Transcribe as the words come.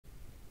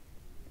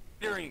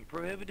Littering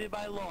prohibited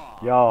by law.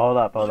 Yo, hold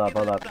up.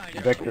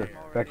 Victor.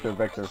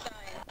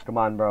 Come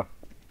on, bro.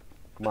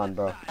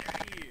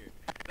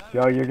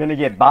 Yo, you're gonna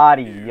get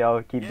bodied,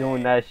 yo. Keep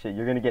doing that shit.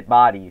 You're gonna get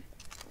bodied.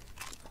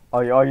 Oh,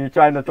 you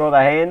trying to throw the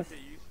hands?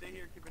 You stay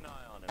here, keep an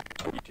eye on him.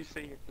 You two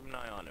stay here, keep an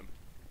eye on him.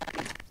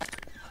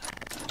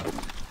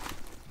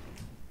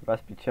 You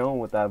must be chilling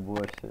with that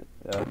bullshit.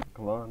 Yeah,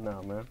 come on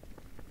now, man.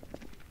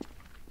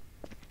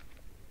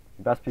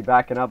 You best be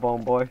backing up,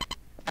 homeboy.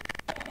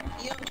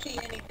 You don't see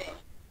anything.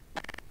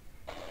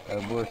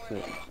 That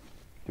bullshit.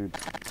 Dude.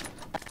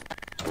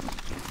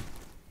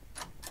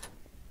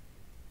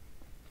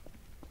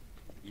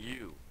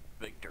 You,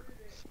 Victor,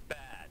 it's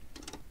bad.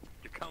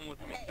 You come with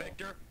me,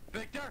 Victor. You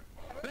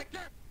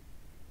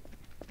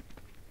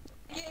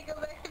can't go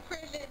back to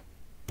prison.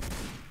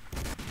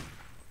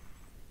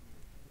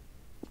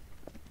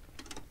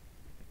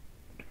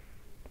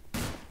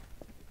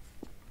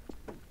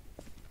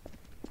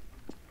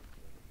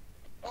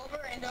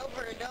 Over and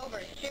over and over.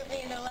 Shoot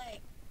me in the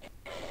leg.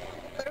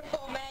 Put a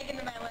full mag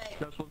into my leg.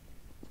 This one.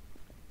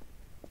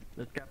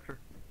 Let's capture.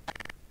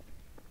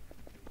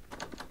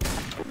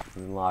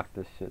 Unlock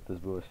this shit, this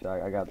bullshit.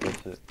 I got this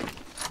shit.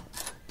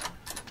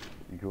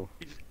 You cool?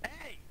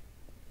 Hey!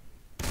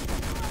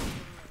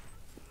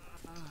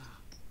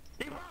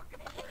 He broke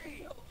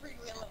free! No free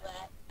will of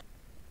that.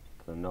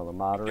 It's another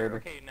moderator.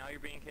 Okay, now you're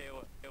being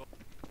KO.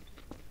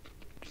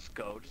 Just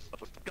go.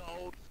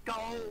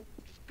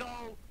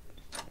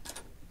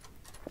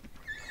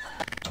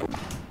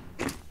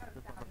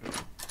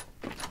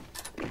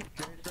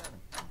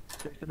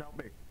 Jason, help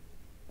me.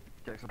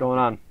 What's going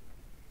on?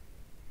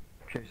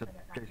 Jason,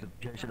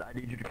 I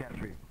need you to catch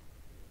me.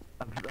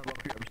 I'm up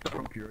here. I'm stuck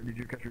up here. I need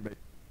you to catch me, mate.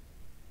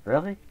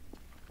 Really?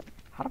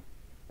 How the...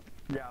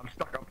 Yeah, I'm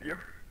stuck up here.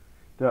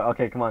 Dude,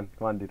 okay, come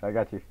on, dude. I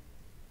got you.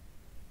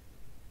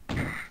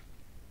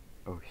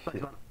 Oh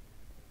shit.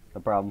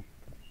 No problem.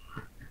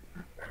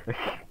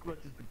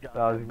 That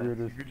was weird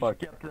as fuck.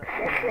 What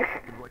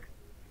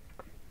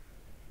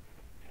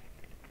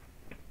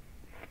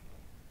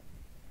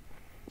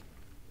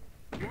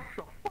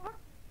the fuck?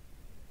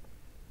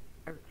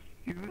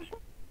 Excuse?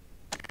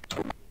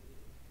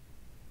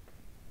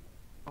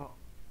 Oh,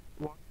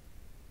 what?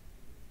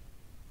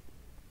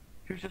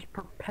 He was just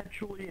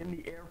perpetually in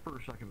the air for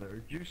a second there.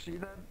 Did you see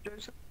that,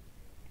 Jason?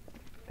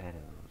 That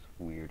was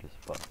weird as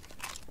fuck.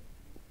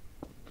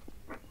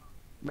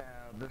 Man,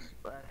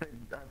 I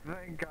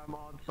think I'm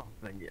on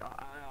something.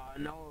 I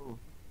know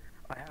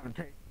I haven't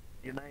taken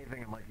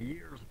anything in like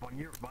years upon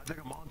years, but I think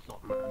I'm on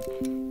something, man.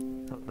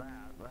 So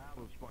that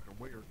was fucking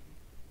weird.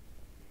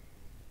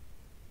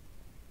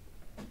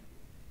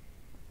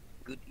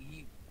 Good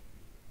eve.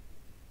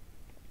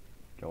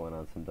 Going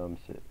on some dumb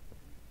shit.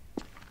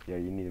 Yeah,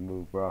 you need to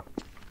move, bro.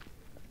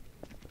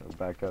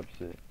 Back up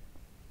shit.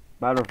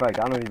 Matter of fact,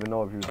 I don't even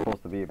know if you're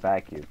supposed to be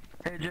back here.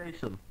 Hey,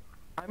 Jason.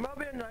 I'm gonna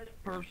be a nice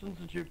person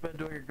since you've been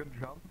doing a good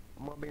job.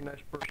 I'm gonna be a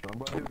nice person. I'm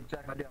gonna do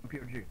exactly like I did on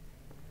POG.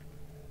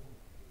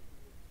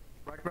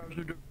 Right,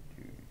 Bowser, do.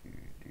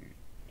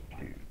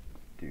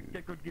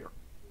 Get good gear.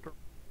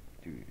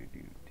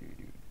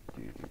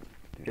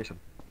 Jason.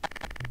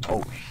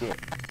 Oh shit.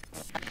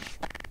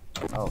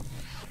 Oh.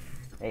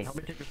 Hey. Help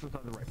me take this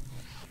inside the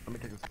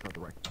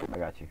right. I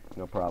got you.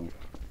 No problem.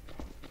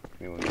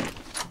 Give me one minute.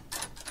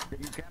 Yeah,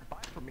 you can't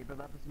buy from me, but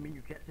that doesn't mean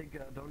you can't take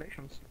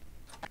donations.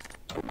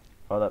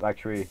 Hold up,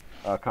 actually,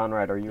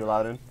 Conrad, are you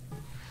allowed in?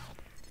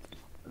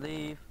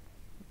 Leave.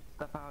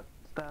 Step out.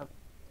 Step.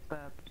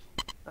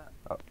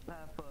 Oh.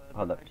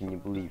 Hold up, can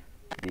you leave?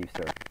 Leave,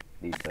 sir.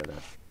 Leave, sir, then.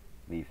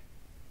 Leave.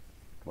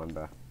 Come on,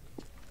 bro.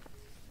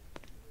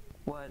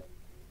 What?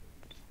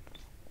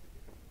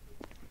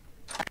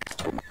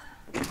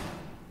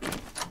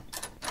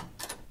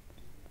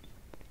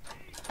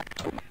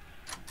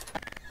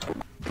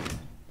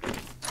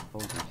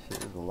 Holy shit,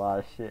 there's a lot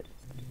of shit.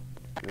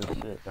 Good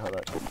shit. Hold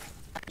up.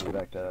 Let me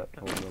back that up.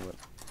 Hold on a moment.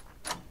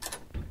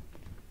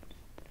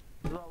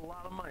 There's a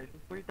lot of money.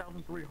 It's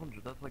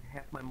 3,300. That's like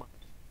half my money.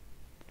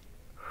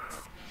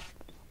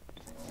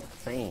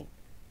 Insane.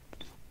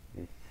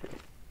 This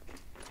shit.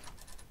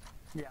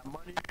 Yeah,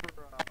 money for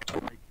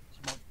like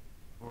small,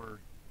 or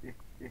it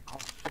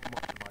costs so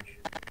much to buy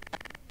shit.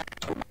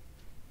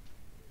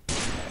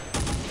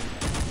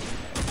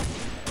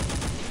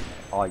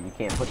 Oh, you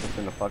can't put this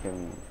in the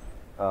fucking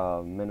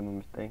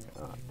minimum thing?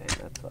 Oh, damn,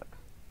 that sucks.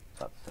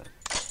 About to say.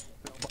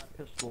 I'll buy a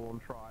pistol and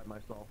try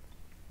myself.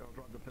 I'll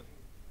drive the pistol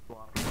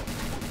out.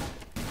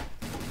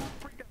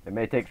 It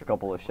may take a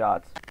couple of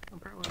shots.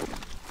 Apparently.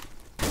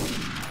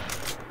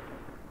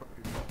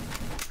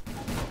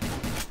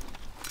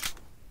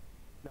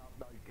 No,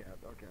 you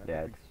can't. Okay.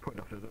 Yeah, It's put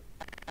up, is it?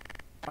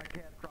 I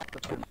can't drop the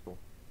pistol.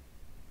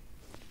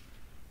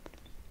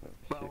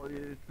 Well,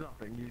 it's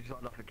nothing. You saw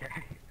nothing,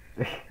 okay?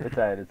 It's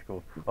alright, it's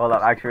cool. Hold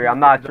up, actually, I'm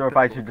not sure if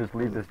I should just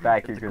leave this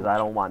back here because I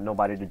don't want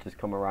nobody to just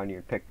come around here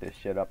and pick this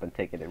shit up and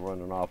take it and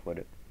running off with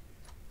it.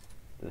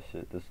 This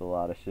is a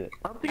lot of shit.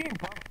 I'm thinking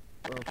pop.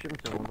 Oh,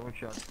 shouldn't say one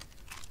shot.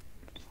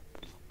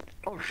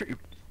 Oh shit, you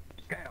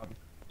can.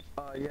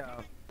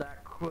 Yeah,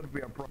 that could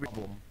be a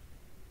problem.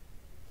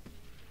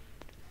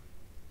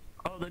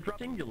 they drop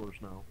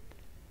singulars now.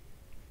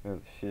 Oh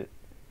shit.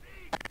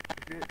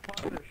 If you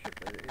apply to a ship,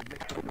 it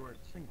makes it where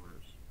it's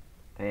singulars.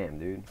 Damn,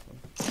 dude.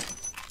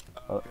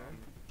 Okay.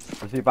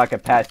 Let's see if I can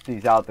patch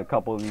these out to a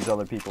couple of these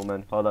other people,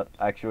 man. Hold up.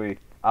 Actually,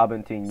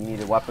 Albantine, you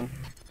need a weapon?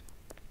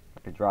 I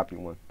could drop you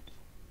one.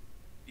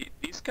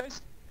 These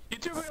guys, you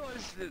do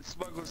realize that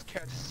smugglers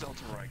can't sell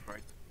to Reich,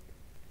 right?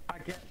 I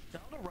can't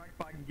sell the Reich,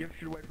 but I can give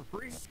shit away for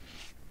free.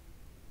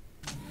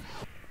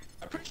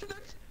 I'm pretty sure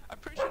that's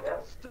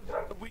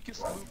the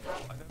weakest move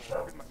I've ever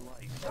heard in my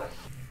life.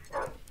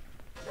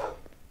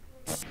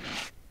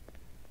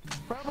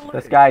 Probably.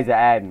 This guy's an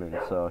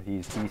admin, so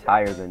he's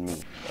higher than me.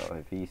 So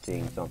if he's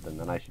seeing something,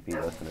 then I should be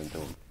listening to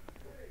him.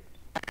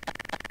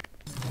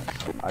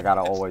 I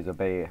gotta always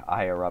obey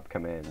higher up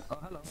commands. Oh,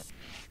 hello.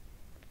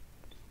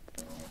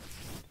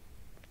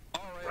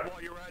 Alright,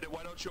 while you're at it,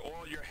 why don't you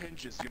oil your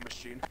hinges, you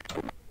machine?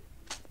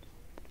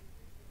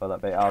 Hold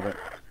up, hey Albert.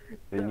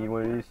 Do you need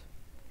one of these?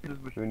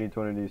 Who needs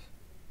one of these?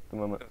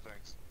 Come on, No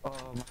thanks.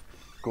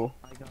 cool.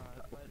 I got.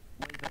 What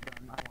is that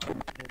done? I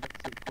want it.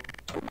 Let's see.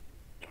 Cool.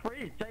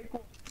 Free, take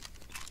one.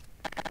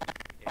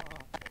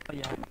 Oh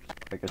yeah.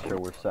 Making sure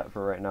we're set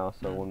for right now,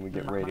 so when we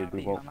get raided,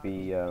 we won't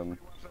be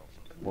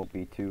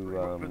too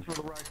Weapons for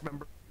the Reich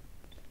member.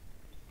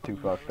 too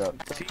fucked up.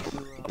 Thank you,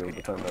 We'll be able to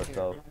defend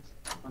ourselves.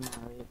 I'm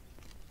alright.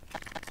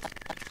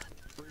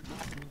 Free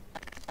weapon.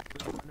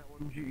 Free one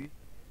LMG.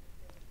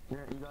 You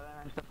got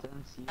an stuff to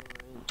NC,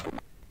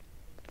 alright?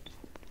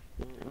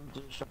 You're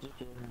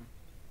indestructible.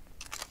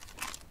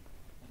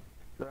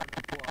 Grab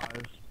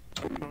supplies.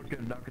 Okay,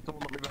 now can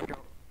someone let me back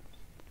out?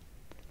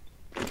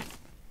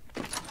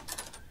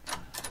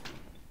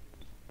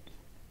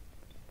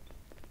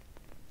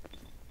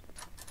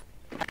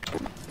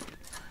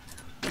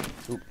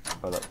 Oop,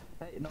 hold up.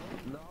 Hey, no.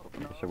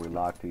 Should we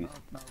lock these?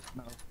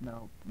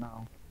 No.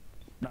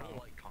 I don't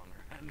like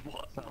Conrad.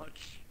 What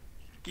much?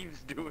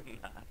 Keeps doing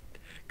that.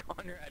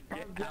 Conrad,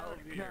 get out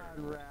of here.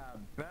 Conrad,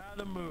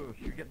 bad moves.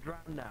 You get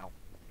drowned now.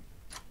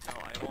 No,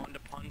 I wanted to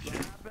punch What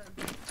him.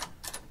 happened?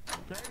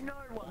 Take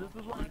another one. This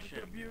is what happens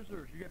to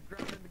abusers. You get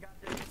drowned in the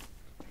goddamn...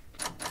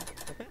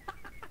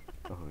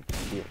 Oh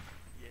shit.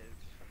 Yes.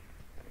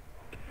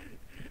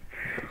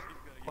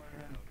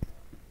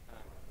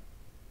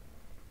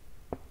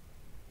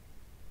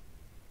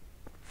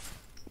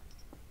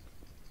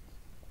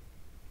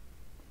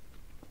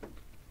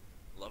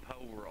 Love how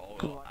we're all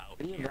Cool, out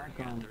I need here that and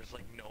gun. there's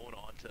like no one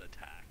on to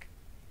attack.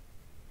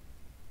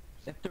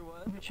 If there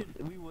was,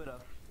 we would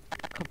have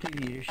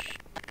completely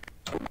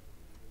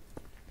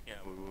Yeah,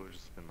 we would have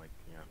just been like,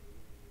 yeah.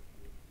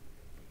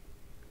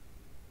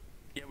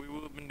 Yeah, we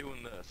would have been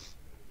doing this.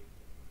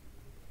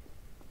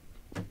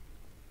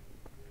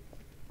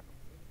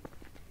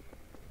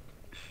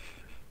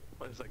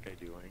 What is that guy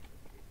doing?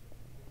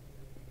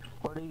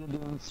 What are you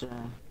doing, sir?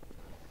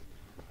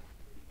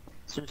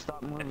 Sir,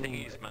 stop I moving. think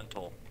he's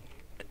mental.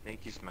 I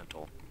think he's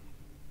mental.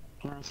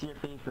 Can I see your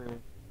paper?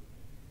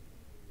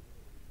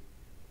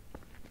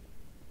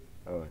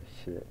 Oh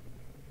shit.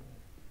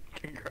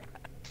 Congrats.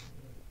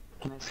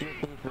 Can I see your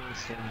paper,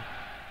 sir?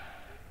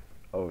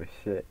 Oh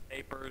shit.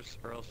 Papers,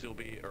 or else you'll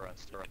be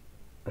arrested.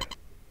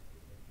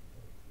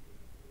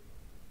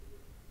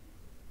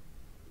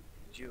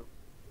 Jew.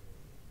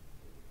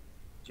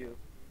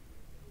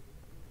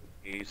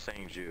 He's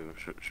saying Jew.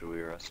 Should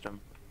we arrest him?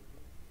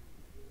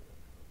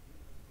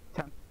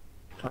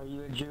 Are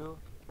you a Jew?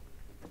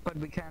 But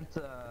we can't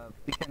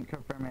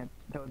confirm it.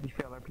 That would be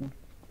fair, opinion.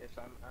 Yes,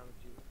 I'm a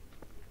Jew.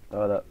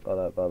 Hold up.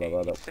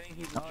 He's saying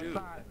he's a No, it's Jew.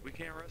 not. We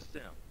can't arrest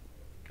him.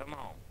 Come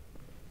on.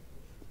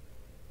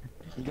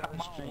 You got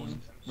a stream.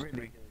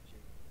 Really?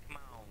 Come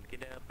on,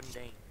 get up and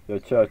dance. Yo,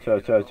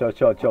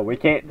 chill. We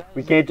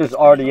can't just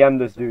RDM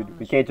this dude.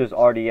 We can't just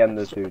RDM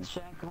this dude.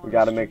 We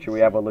gotta make sure we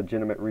have a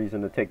legitimate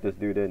reason to take this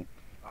dude in.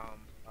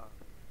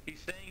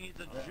 He's saying he's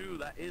a Jew.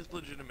 That is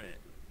legitimate.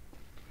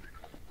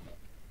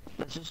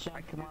 Let's just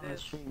shank him on the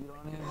street. We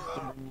don't even have to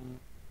bring him.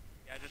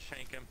 Yeah, just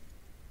shank him.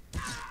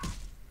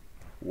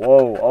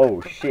 Whoa,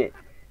 oh shit.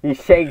 He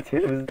shanked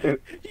him, dude.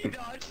 He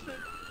dodged it.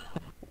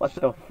 What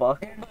the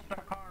fuck?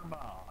 Mr.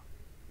 Carnball.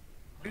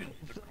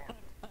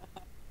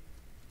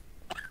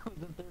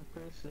 The third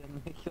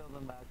person, we killed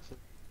him actually.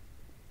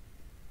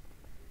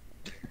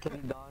 Cause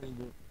he dodged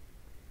it.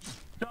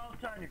 Tell him,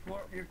 son,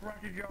 you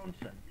corrected your own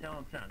sin. Tell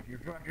him, son, you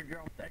corrected your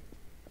own thing.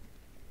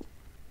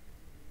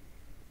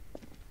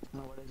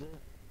 No, what is it?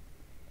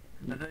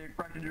 I said you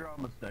corrected your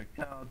own mistake.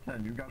 Tell him,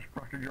 son, you guys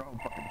corrected your own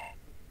fucking...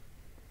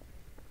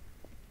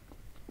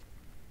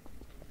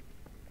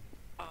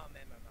 Oh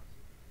man, my mouse.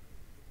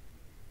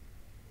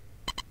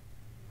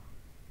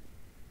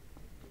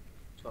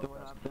 So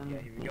what happened? Yeah,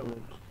 here we go.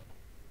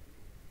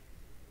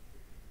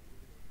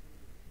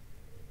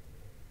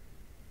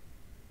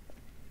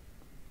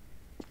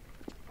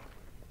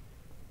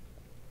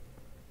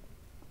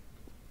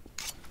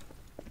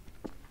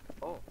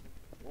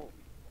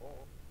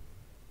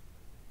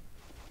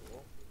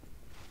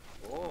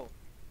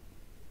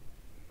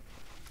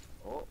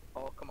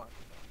 Oh, come on.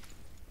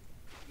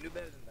 You knew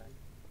better than that.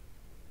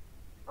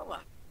 Oh, wow.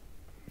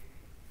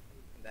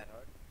 Isn't that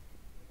hard?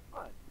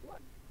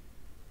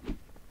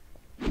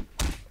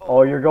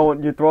 Oh, you're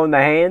throwing the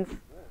hands?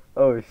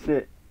 Oh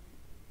shit.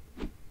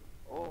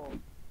 Oh.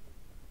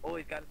 Oh,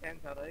 he's got his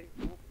hands out, eh?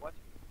 Oh, what?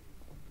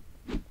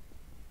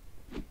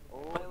 Oh,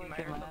 Play he like might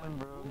a hurt man, someone.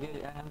 bro. Get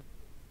your hand.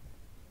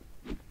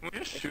 Can we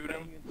just shoot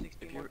him?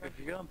 If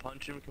you're gonna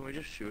punch him, can we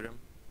just shoot him?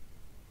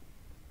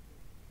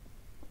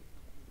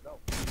 Go.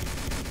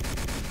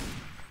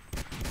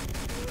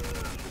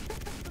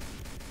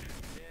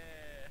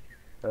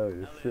 Yeah. Oh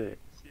Alex, shit.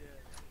 yeah.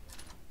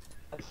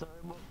 I'm sorry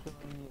about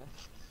killing you.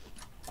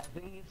 I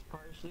think it's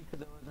partially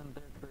because I was in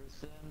third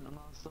person, and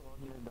also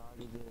your dog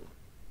is it.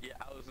 Yeah,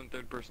 I was in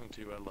third person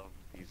too. I love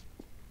these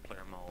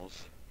player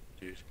models,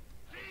 dude.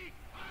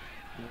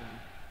 Yeah.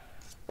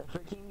 They're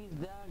freaking these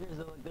daggers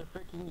though, like they're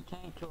freaking, you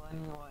can't kill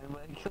anyone,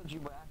 but I killed you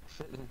by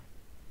accident.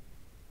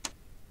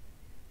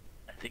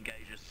 I think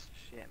I just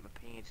shat my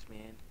pants,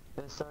 man.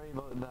 Yeah, sorry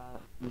about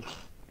that.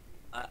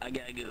 I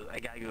gotta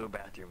go to the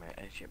bathroom.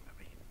 I shit my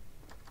pants.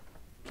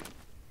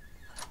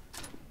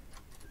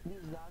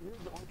 These daggers,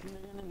 the only thing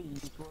they're gonna be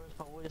used for is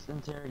probably just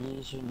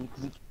interrogation,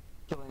 because you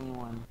can't kill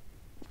anyone.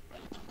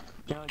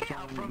 You know, Get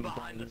out killing from these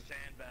behind the daggers.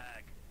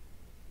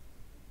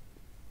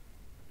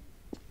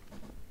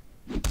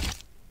 sandbag.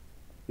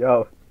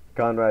 Yo,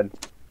 Conrad.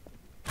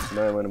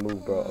 Now I wanna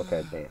move, bro.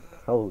 Okay, damn.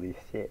 Holy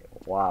shit.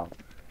 Wow.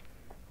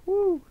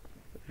 Woo.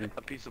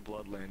 A piece of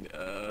bloodland,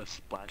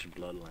 splash of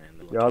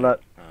bloodland. Yo, hold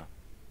up.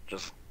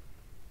 Just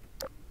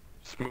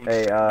move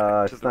Hey,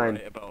 to the Stein.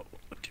 right about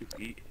 2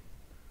 feet.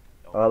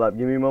 Hold up,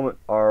 give me a moment.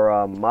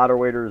 Are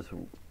moderators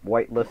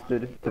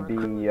whitelisted to be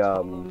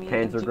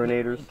Panzer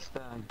Grenadiers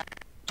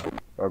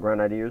or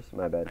Grenadiers?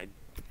 My bad.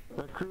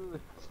 Recruit,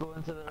 let's go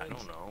into the I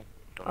ranks. don't know.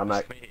 Don't I'm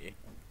ask not- me.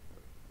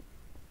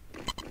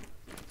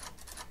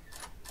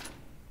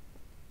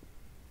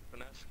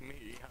 Don't ask me.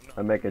 I'm not.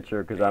 I'm making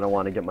sure because I don't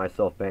want to get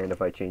myself banned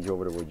if I change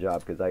over to a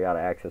job because I got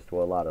access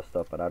to a lot of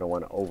stuff, but I don't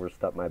want to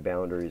overstep my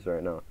boundaries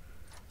right now.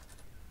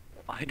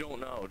 I don't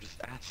know. Just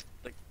ask.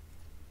 Like.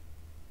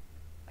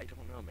 I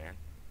don't know, man.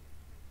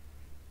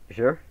 You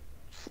sure?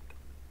 Just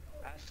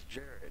ask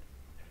Jared.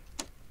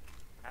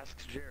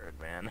 Ask Jared,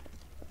 man.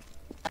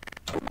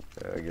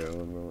 There we go.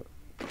 1 moment.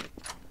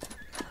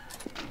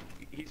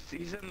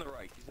 He's in the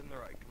right. He's in the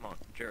right. Come on,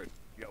 Jared.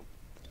 Yo.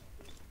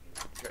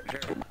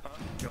 Jared. Huh?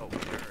 Yo,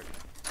 Jared.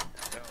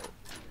 Yo.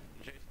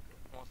 Jason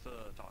wants to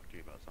talk to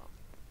you about something.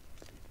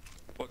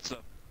 What's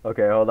up?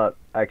 Okay, hold up.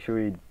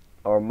 Actually,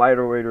 are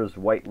moderators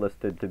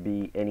whitelisted to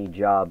be any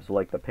jobs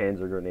like the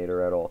Panzer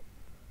Grenadier at all?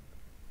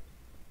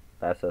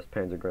 SS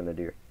Panzer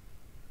Grenadier.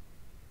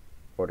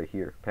 Or to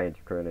here,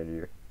 Panzer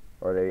Grenadier.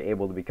 Are they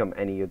able to become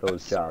any of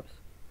those jobs?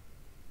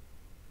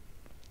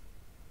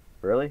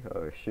 Really?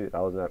 Oh shoot, I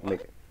was not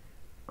making...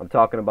 I'm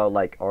talking about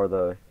like, are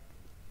the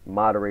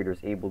moderators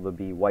able to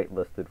be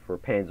whitelisted for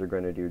Panzer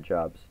Grenadier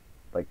jobs?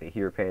 Like the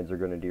here Panzer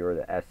Grenadier or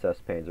the SS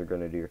Panzer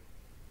Grenadier?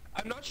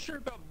 I'm not sure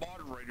about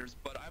moderators,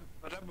 but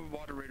I'm a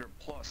moderator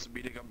plus,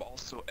 meaning I'm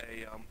also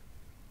a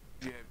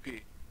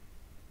VIP.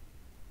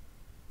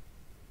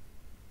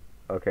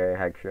 Okay,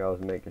 actually I was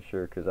making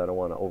sure because I don't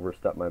want to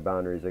overstep my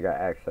boundaries. I got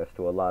access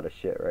to a lot of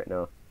shit right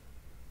now.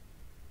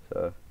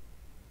 So...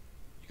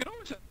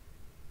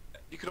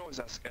 You can always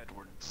ask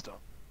Edward and stuff.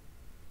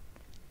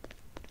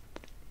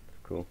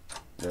 Cool.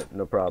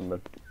 No problem,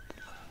 man.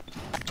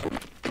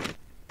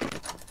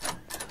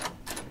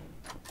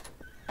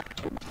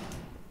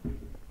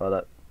 Oh,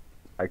 that...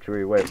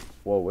 Actually, wait.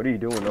 Whoa, what are you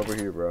doing over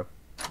here, bro?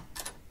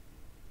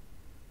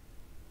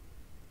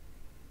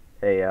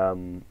 Hey,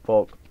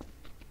 Folk.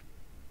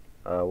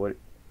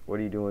 What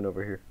are you doing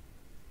over here?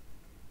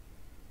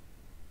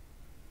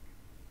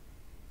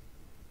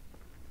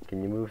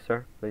 Can you move,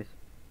 sir, please?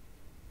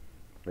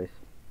 Please.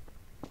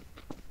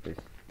 Please.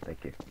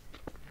 Thank you.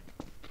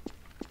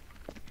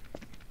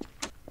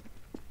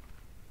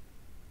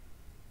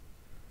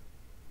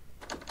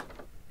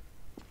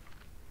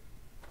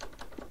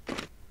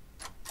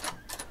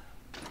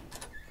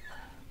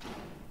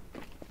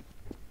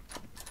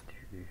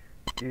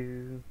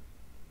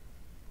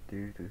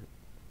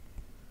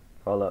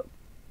 Hold up.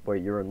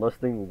 Wait, you're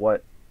enlisting?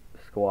 What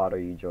squad are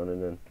you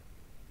joining in?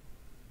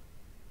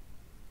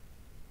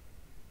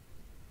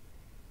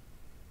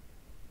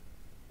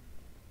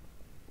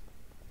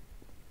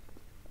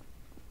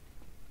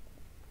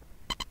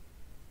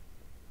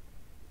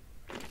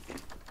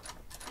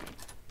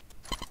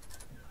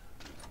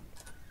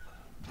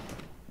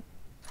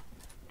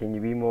 Can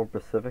you be more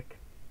specific?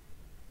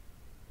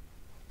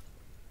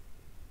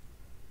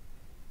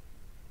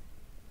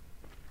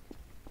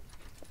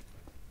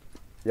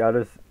 Yeah,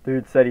 this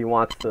dude said he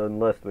wants to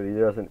enlist, but he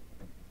doesn't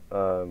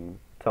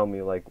tell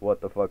me like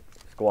what the fuck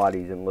squad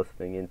he's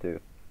enlisting into.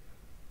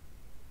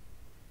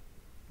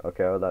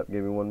 Okay, hold up,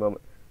 give me 1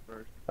 moment.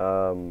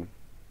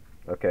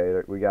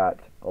 Okay, we got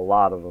a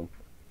lot of them.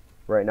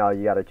 Right now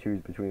you gotta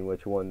choose between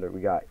which one. That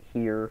we got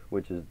here,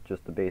 which is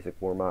just the basic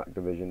Wehrmacht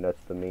division,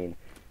 that's the main,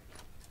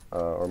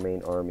 our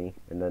main army.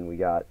 And then we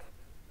got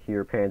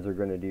here Panzer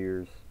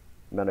Grenadiers,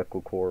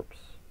 Medical Corps,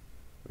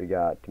 we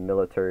got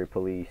military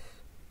police,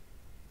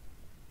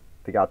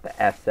 we got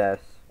the SS,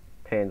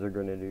 Panzer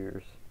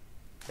Grenadiers,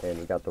 and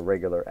we got the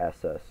regular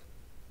SS.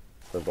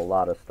 There's a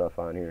lot of stuff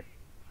on here.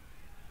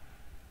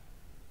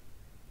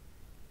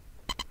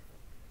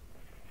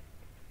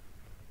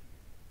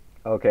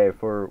 Okay,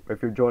 if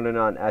you're joining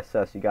on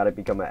SS, you gotta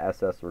become a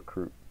SS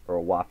recruit, or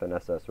a Waffen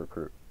SS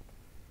recruit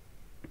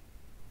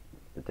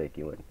to take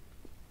you in.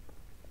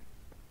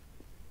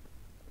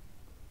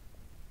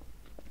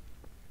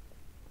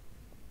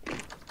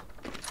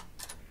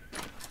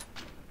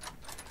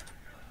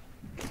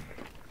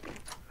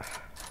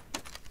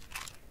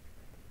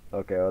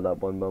 Okay, hold up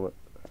one moment.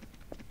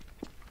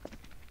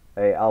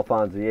 Hey,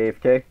 Alphonse, you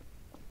AFK?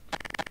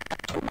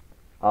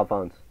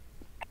 Alphonse.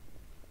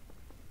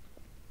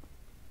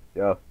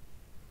 Yo.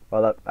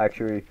 Hold up,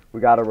 actually, we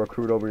got a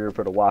recruit over here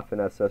for the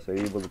Waffen SS. Are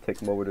you able to take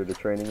him over to the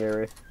training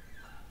area?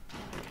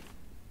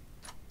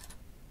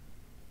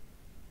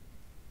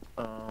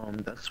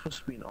 That's supposed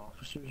to be an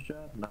officer's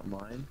job, not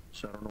mine,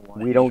 so I don't know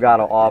why. We don't got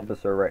an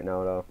officer right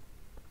now, though.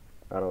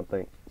 I don't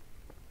think.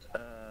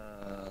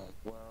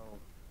 Well,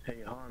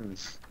 hey,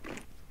 Hans.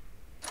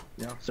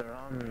 Yeah. Sir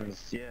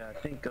Hans, yeah, I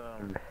think,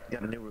 you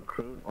got a new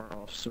recruit, or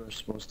officer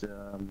supposed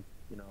to,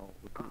 you know,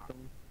 recruit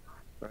them,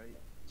 right?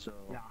 So...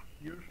 Yeah,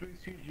 usually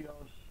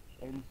CGOs,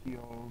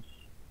 NCOs,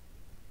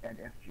 and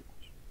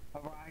FGOs.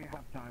 However, I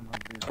have time on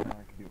this and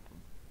I can do it from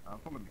the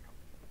company.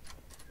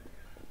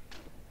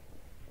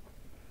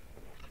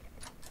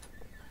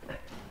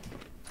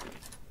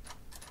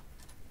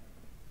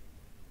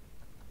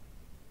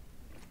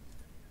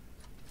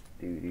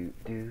 Do.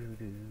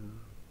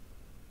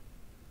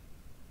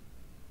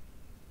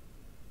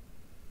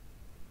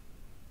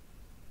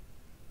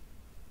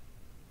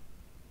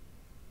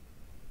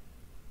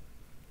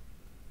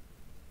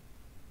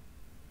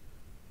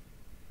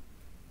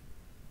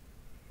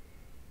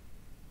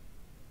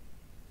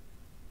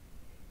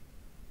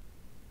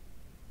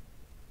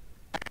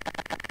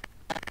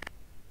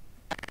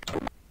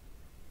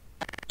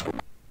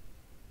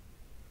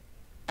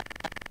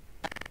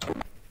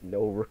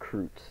 No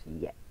recruits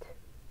yet.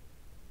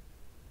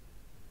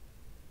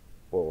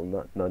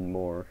 Well, none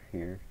more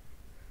here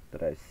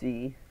that I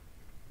see.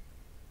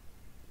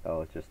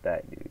 Oh, it's just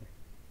that dude.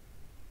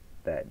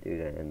 That dude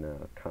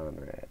and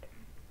Conrad.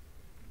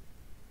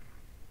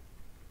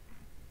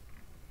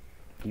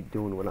 Keep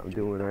doing what I'm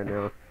doing right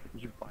now.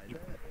 Did you buy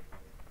that?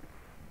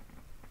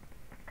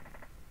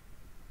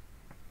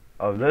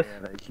 Oh, this?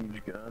 Yeah, that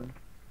huge gun.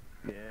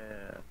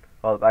 Yeah.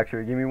 Oh,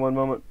 actually, give me one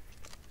moment.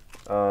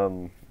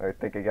 I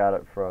think I got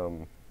it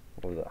from,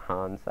 what was it,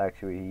 Hans?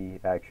 Actually, he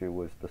actually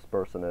was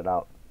dispersing it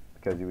out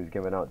because he was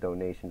giving out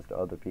donations to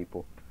other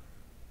people.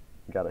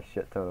 Got a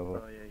shit ton of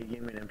them. Oh yeah, he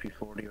gave me an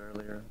MP40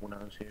 earlier when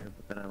I was here,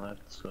 but then I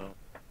left, so...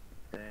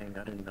 Dang,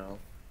 I didn't know.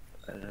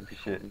 I had an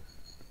MP40. Shit.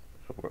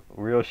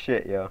 Real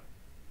shit, yo.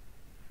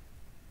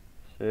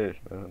 Serious,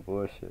 man.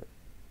 Bullshit.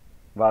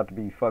 About to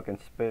be fucking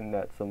spitting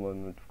at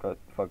someone would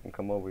fucking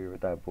come over here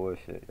with that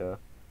bullshit, yo.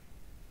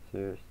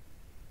 Serious.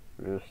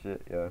 Real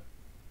shit, yo.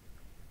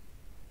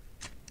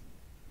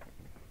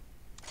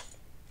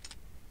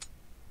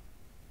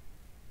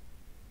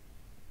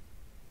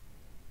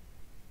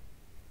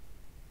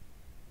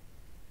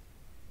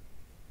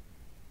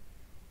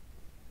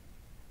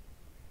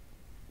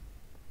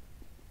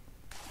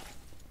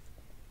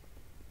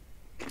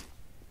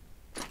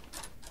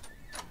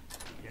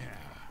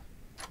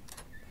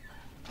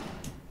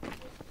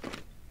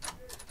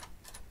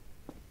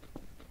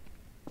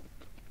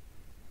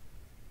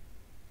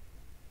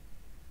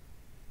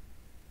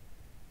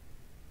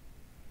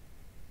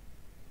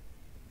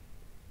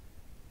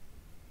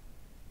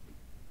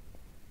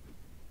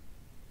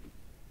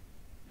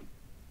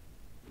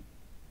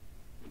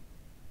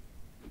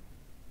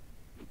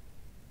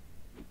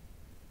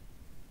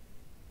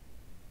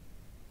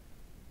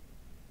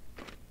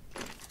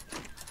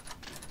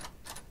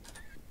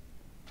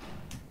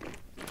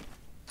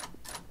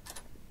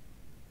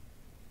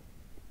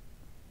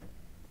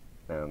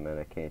 No, man,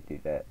 I can't do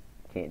that.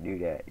 Can't do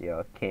that,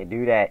 yo. Can't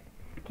do that.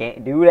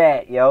 Can't do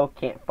that, yo.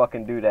 Can't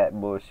fucking do that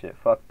bullshit.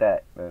 Fuck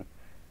that, man.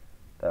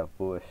 That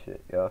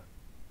bullshit, yo.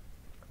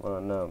 Come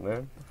on now,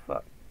 man.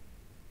 Fuck.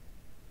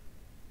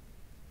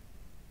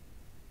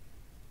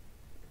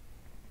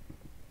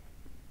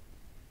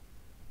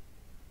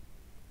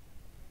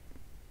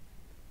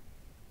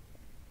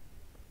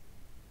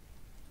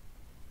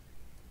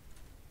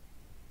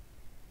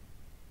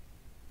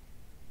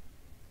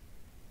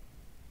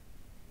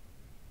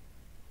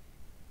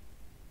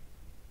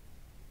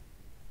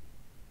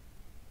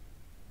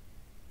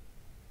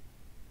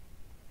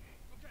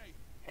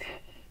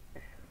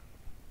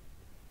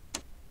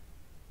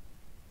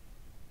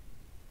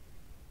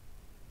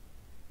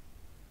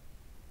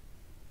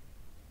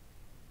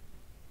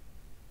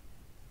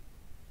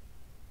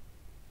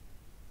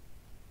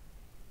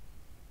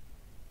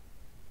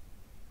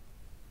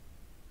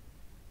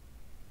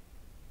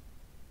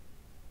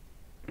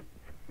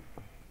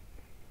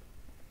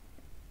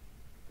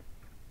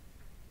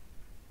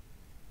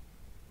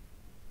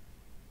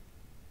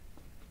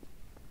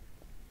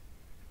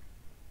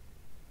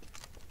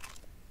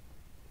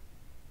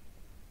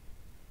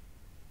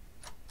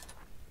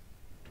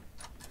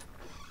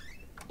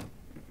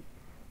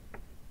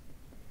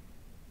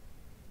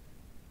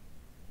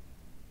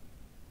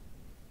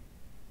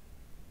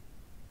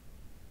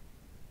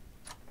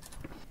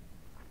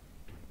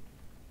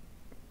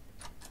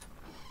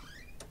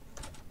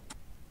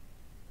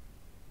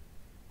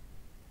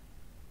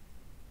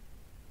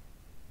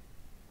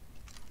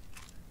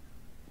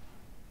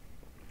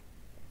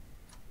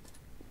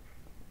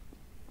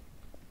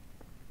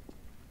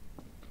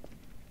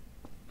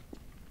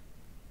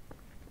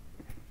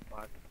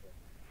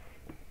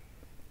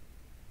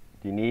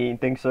 Do you need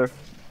anything, sir?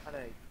 How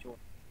about I join?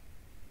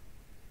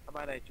 How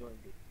about I join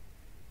you?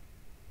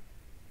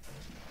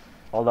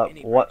 Hold up.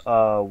 Any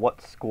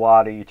What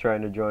squad are you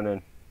trying to join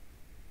in?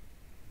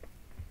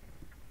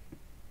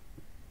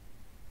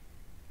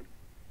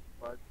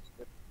 What?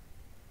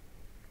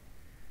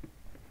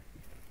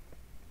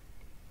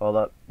 Hold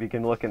up. You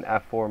can look in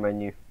F4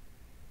 menu.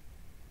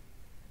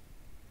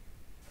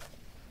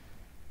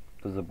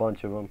 There's a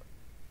bunch of them.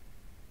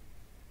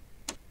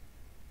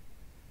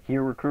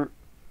 Here, recruit.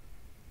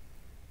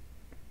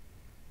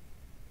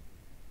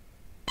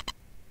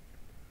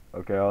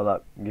 Okay, hold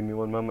up. Give me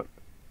one moment.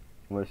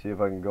 I'm gonna see if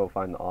I can go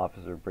find the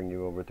officer, bring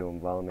you over to him.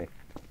 Follow me.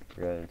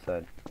 Right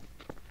inside.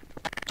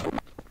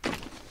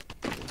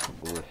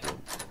 Bullshit.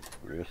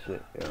 Real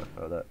shit. Yeah,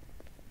 hold up.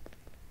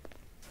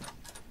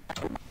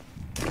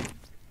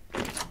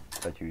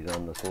 Bet you he's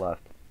on this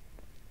left.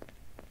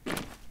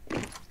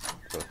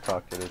 Go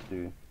talk to this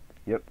dude.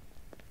 Yep.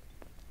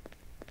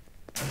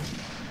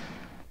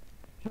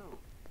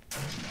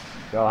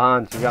 Yo,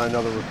 Hans, you got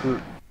another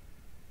recruit.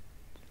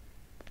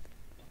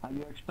 Have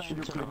you expanded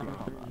your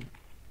profile?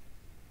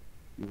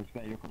 You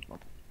expand your profile.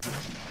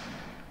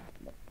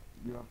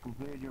 You have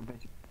completed your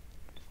basic.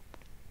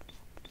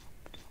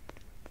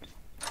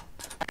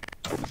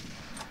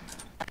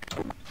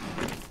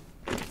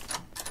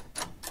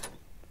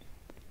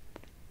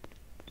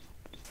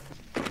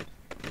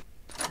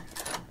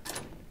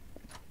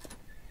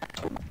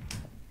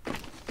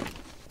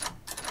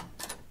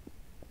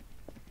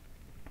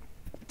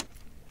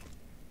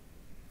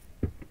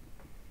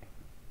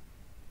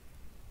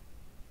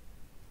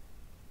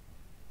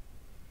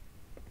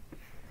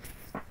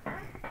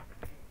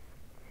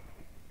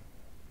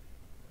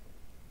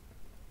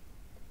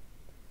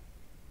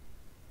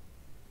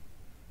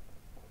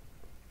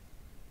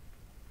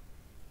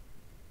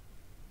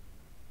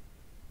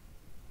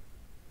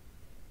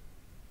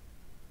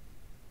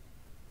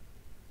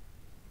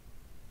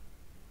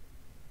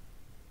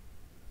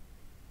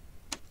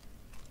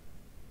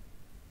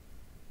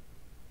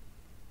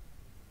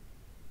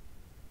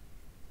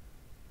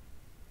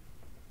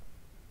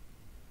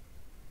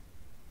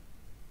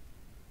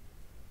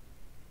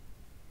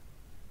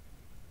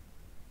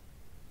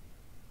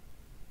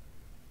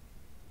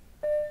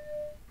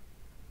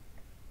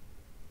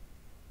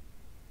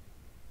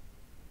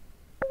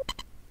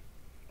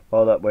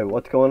 Hold up, wait,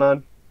 what's going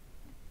on?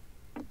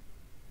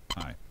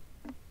 Hi.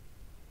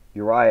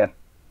 Uriah.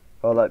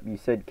 Hold up, you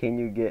said can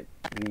you get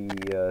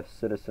the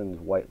citizens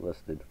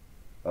whitelisted?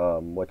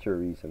 What's your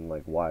reason?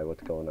 Like, why?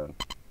 What's going on?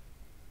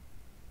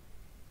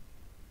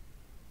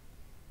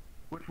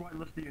 Which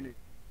whitelist do you need?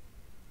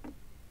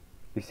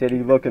 You said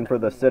you're looking for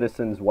the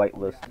citizens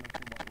whitelist.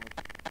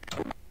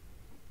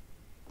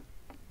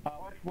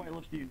 Which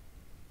whitelist do you?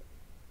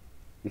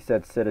 You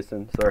said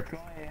citizen, sir. You can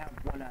only have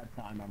one at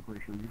a time, I'm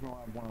pretty sure. You can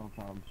only have one at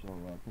a time, so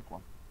pick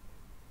one.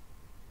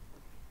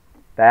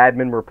 The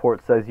admin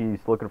report says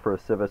he's looking for a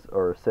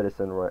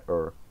citizen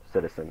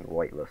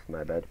whitelist.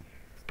 My bad.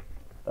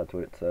 That's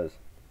what it says.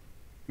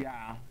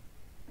 Yeah.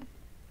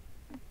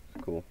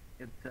 It's cool.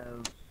 It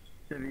says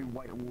city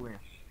whitelist.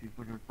 He's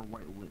looking for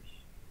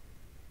whitelist.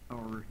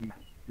 Or he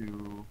has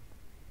to.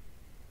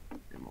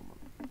 Wait a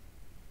moment.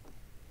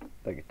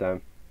 Take your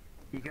time.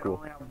 He can Cool.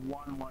 only have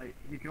one white.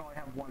 He can only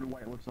have one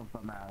whitelist of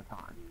them at a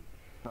time.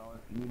 So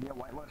if you need a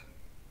whitelist,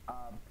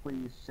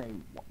 please say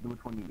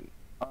which one you need.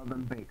 Other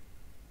than bait.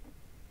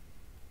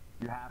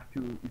 You have to.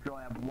 You can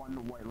only have one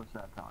whitelist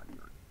at a time.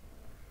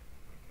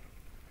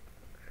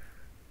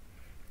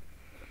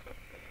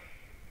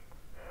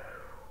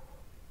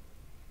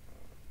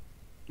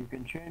 You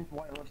can change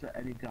whitelist at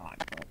any time,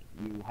 but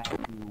you have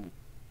to.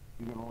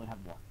 You can only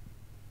have one.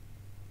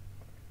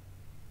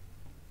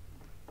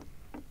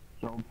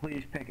 So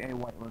please pick a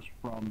whitelist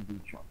from the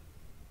chart.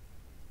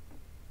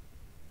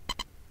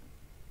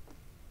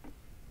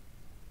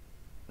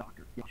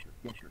 Doctor, yes sir,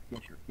 yes sir,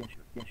 yes sir, yes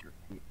sir, yes sir.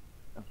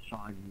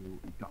 Assign you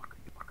doctor.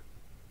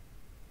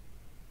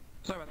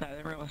 Sorry about that, I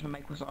didn't realize my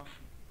mic was off.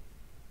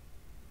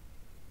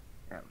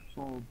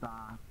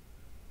 Soldat.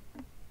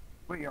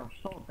 Wait, you're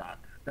soldat.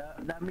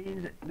 That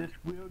means this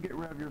will get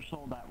rid of your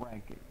soldat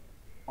ranking.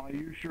 Are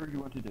you sure you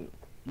want to do?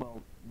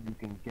 Well, you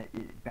can get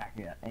it back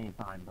at any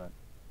time, but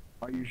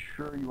are you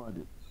sure you want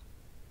to do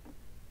this?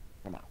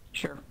 For now.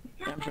 Sure,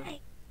 I'm sure.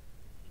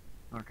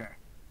 Okay.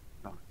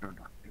 Doctor.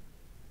 Doctor.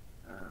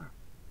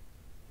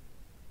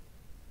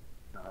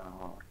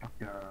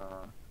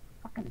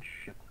 Fucking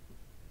shit.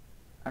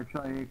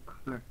 Actually,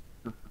 click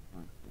this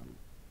one.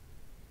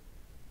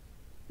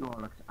 You are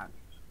Alex Alex.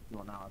 You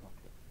are now a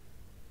doctor.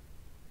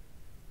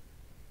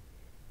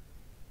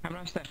 Have a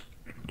nice day.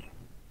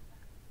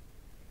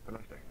 Have a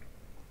nice day.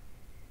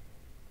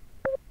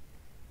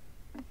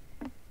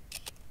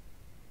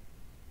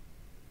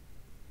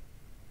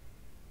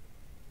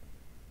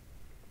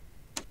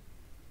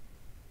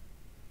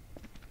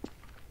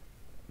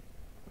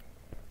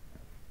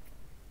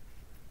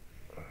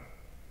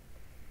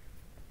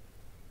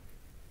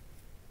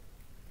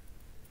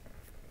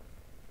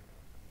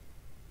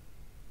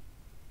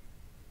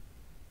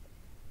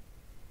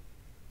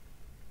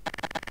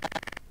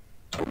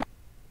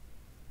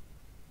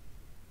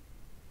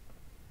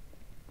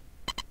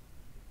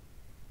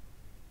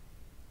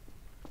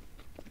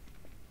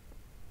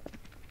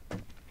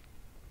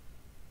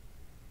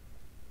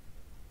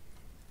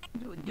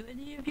 Do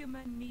any of you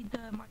men need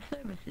my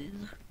services?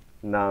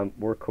 Nah,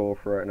 we're cool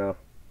for right now.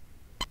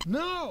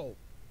 No!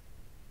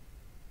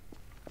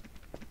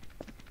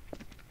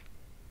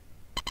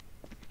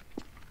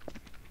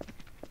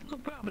 No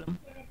problem.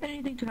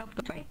 Anything to help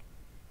the fight.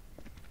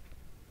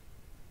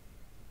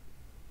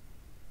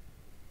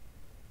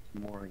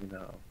 More, you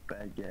know,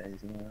 bad guys,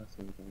 you know,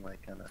 so we can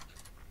like kind of.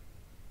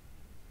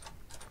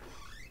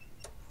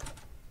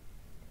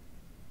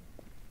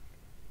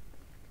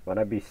 When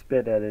I be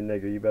spit at it,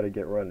 nigga, you better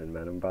get running,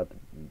 man. I'm about to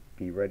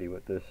be ready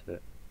with this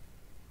shit.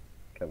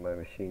 Got my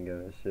machine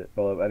gun and shit.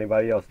 Well, if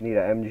anybody else need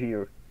an MG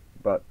or,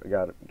 but I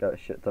got a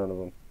shit ton of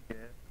them. Yeah.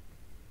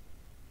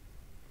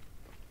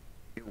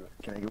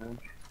 Can I get one?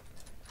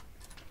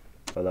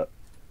 Hold up.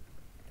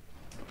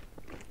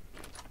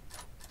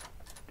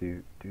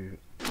 Do.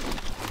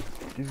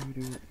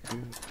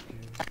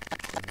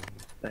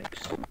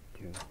 Thanks. Do.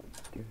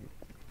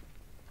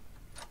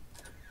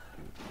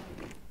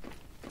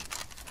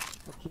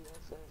 Okay,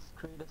 SS,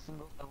 create a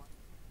single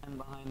line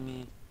behind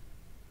me.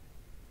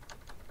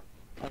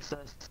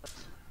 SS,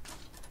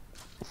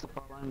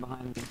 support line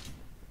behind me.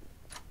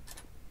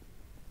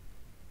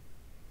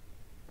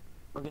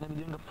 We're gonna be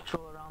doing a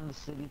patrol around the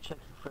city,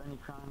 checking for any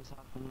crimes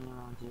happening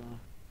around here.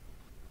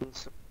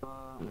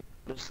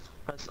 Just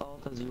press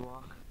Alt as you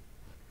walk,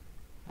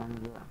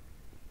 and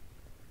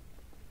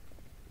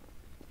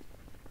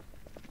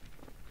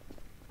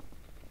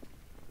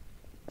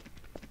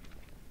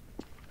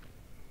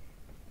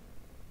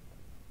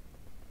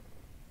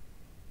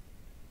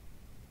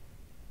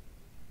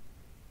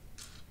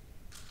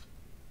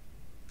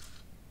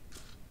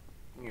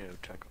You know,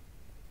 check.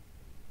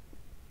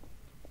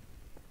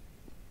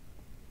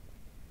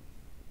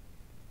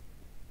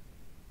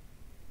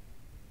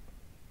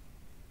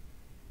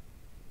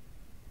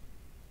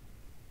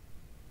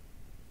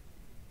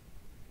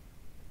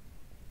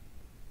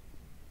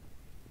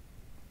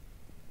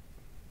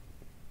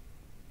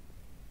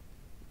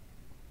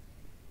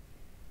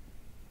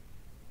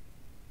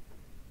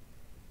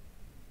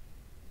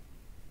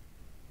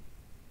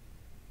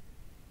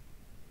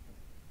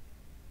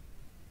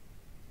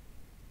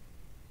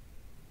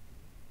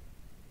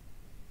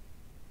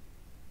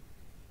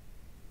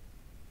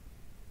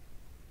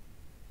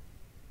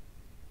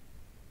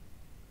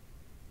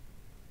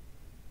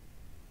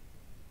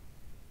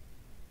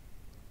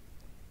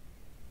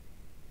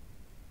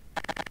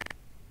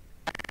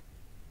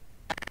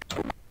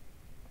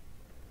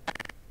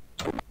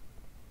 I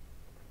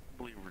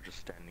believe we're just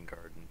standing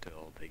guard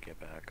until they get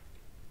back.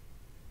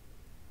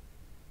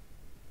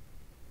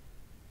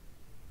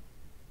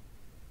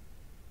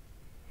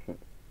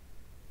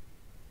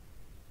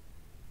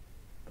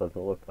 Doesn't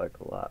look like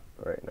a lot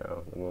right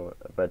now. The moment,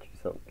 I bet you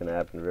something's gonna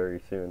happen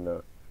very soon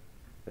though.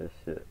 This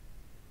shit.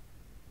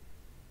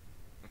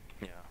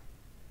 Yeah.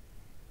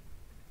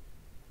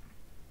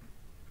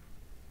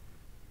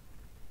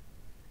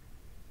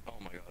 Oh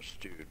my gosh,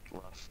 dude,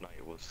 last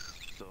night was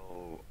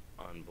so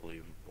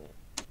unbelievable.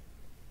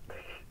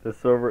 The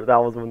server, that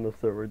was when the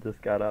server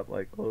just got up,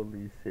 like,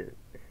 holy shit.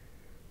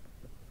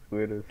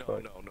 Weird as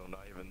fuck. No,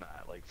 not even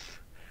that. Like,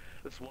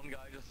 this one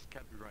guy just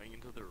kept running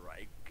into the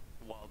right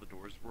while the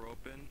doors were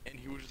open, and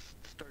he would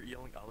just start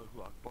yelling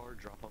Allahu Akbar,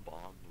 drop a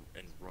bomb,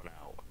 and run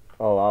out.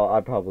 Oh,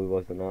 I probably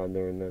wasn't on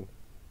during then.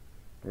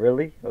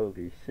 Really?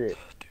 Holy shit.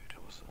 Dude,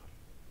 it was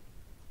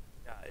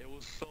yeah, it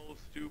was so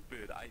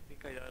stupid. I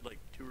think I died like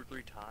 2 or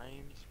 3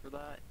 times for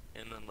that,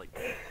 and then like,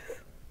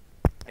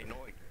 I know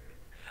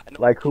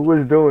like, who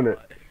was doing it?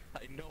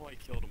 I know I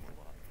killed him a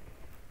lot.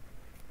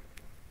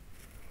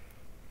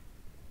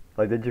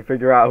 Like, did you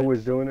figure out who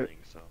was doing it?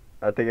 So.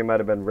 I think it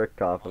might have been Rick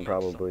Coffin,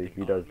 probably.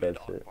 He does that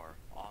shit.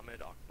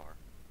 Ahmed Akbar,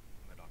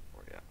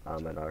 yeah.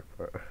 Ahmed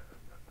Akbar.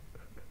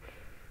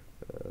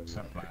 What's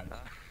up, lad?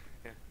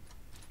 Yeah.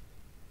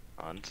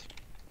 Hans.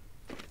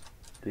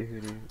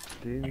 Do.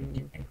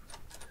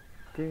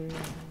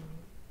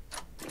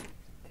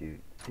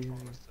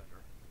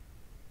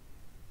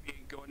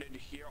 Going into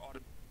here,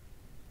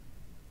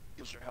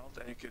 heals your health,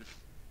 and you could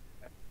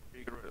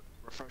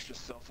refresh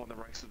yourself on the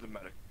ranks of the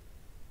medic.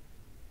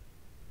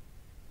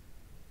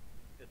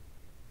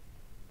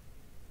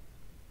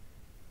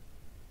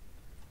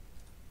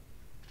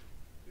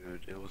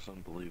 Dude, it was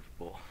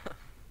unbelievable.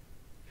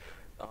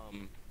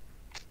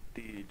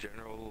 The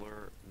general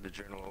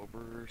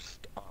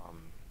Oberst,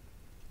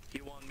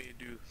 he wanted me to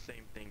do the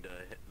same thing to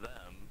hit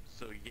them,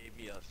 so he gave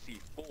me a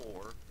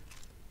C4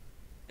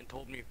 and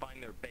told me to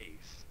find their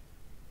base,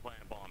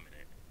 plant a bomb in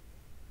it.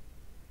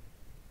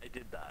 I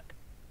did that.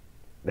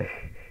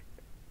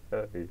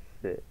 Holy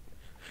shit.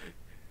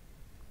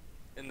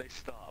 And they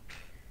stopped.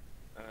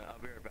 I'll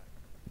be right back.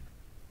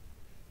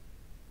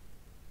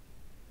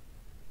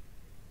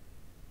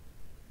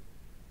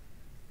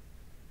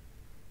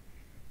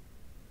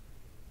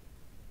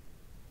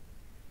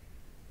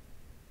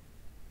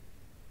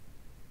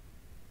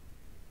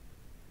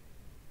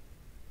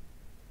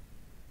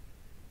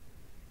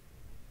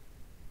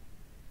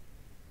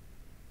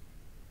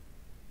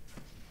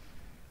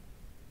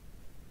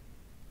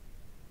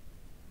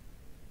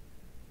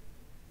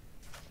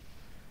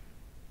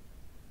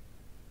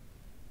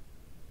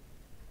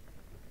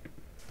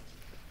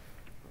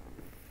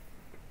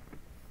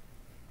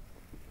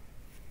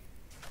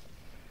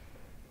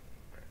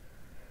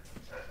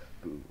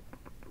 Hello,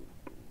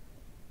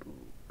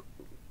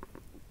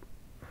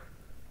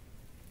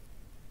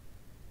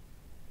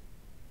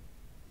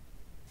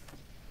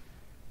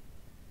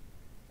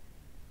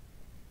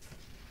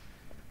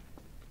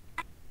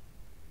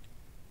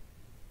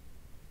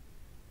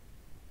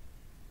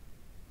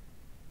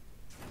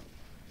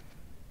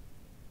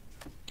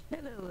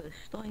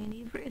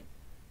 Stein Everett.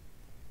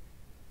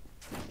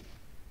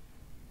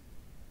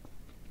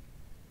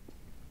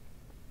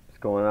 What's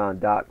going on,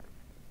 Doc?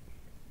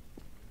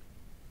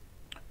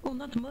 Well,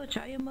 not much.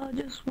 I am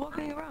just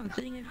walking around,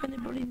 seeing if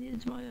anybody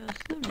needs my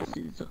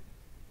services.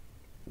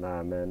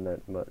 Nah, man,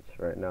 not much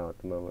right now at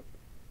the moment.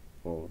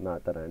 Well,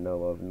 not that I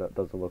know of. No,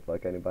 doesn't look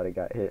like anybody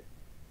got hit.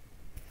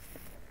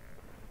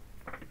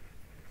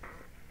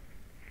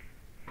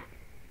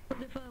 But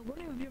if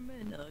one of your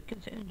men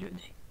gets injured,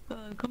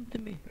 come to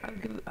me.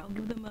 I'll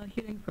give them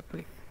healing for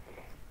free.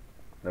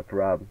 No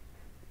problem.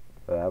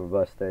 Have a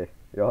blessed day.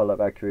 Yo, hold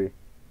up, actually.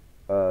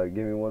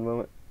 Give me one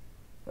moment.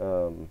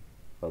 Hold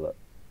up.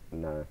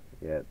 Nah,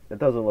 yeah. It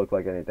doesn't look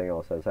like anything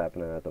else is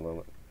happening at the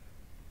moment.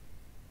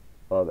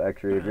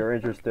 Actually, if you're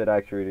interested,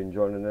 actually, in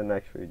joining in,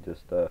 actually,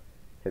 just,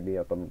 hit me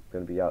up. I'm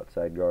gonna be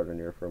outside guarding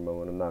here for a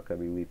moment. I'm not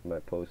gonna be leaving my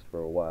post for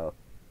a while.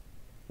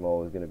 I'm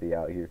always gonna be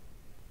out here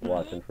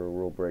watching for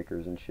rule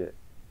breakers and shit.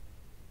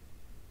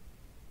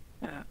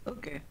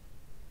 Okay.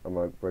 I'm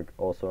a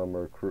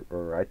recruit,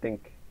 or I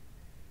think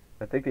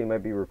they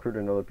might be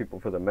recruiting other people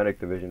for the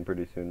medic division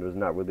pretty soon. There's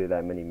not really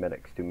that many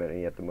medics, too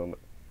many at the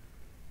moment.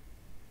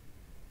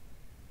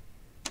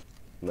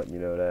 I'm letting you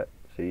know that.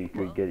 So you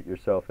could get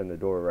yourself in the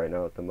door right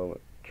now at the moment.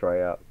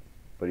 Try out.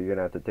 But you're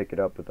gonna have to take it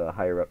up with a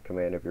higher up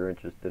command if you're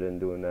interested in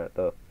doing that,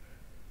 though.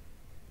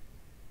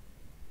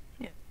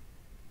 Yeah.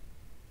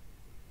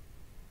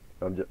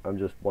 I'm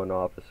just one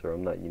officer.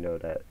 I'm letting you know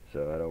that.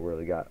 So I don't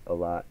really got a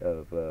lot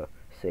of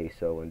say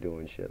so in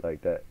doing shit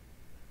like that.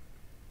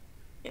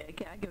 Yeah,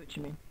 okay, I get what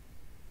you mean.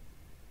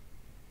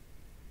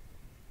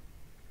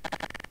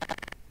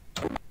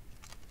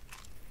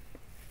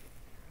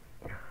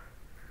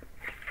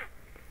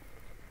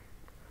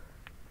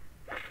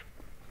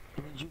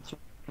 I need you to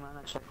run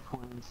a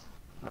checkpoint,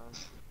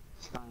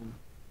 Stein.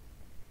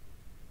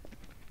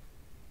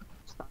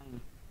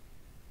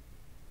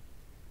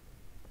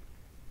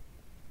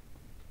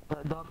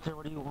 Doctor,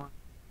 what do you want?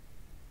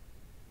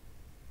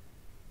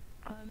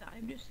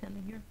 I'm just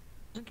standing here,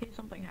 just in case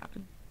something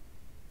happens.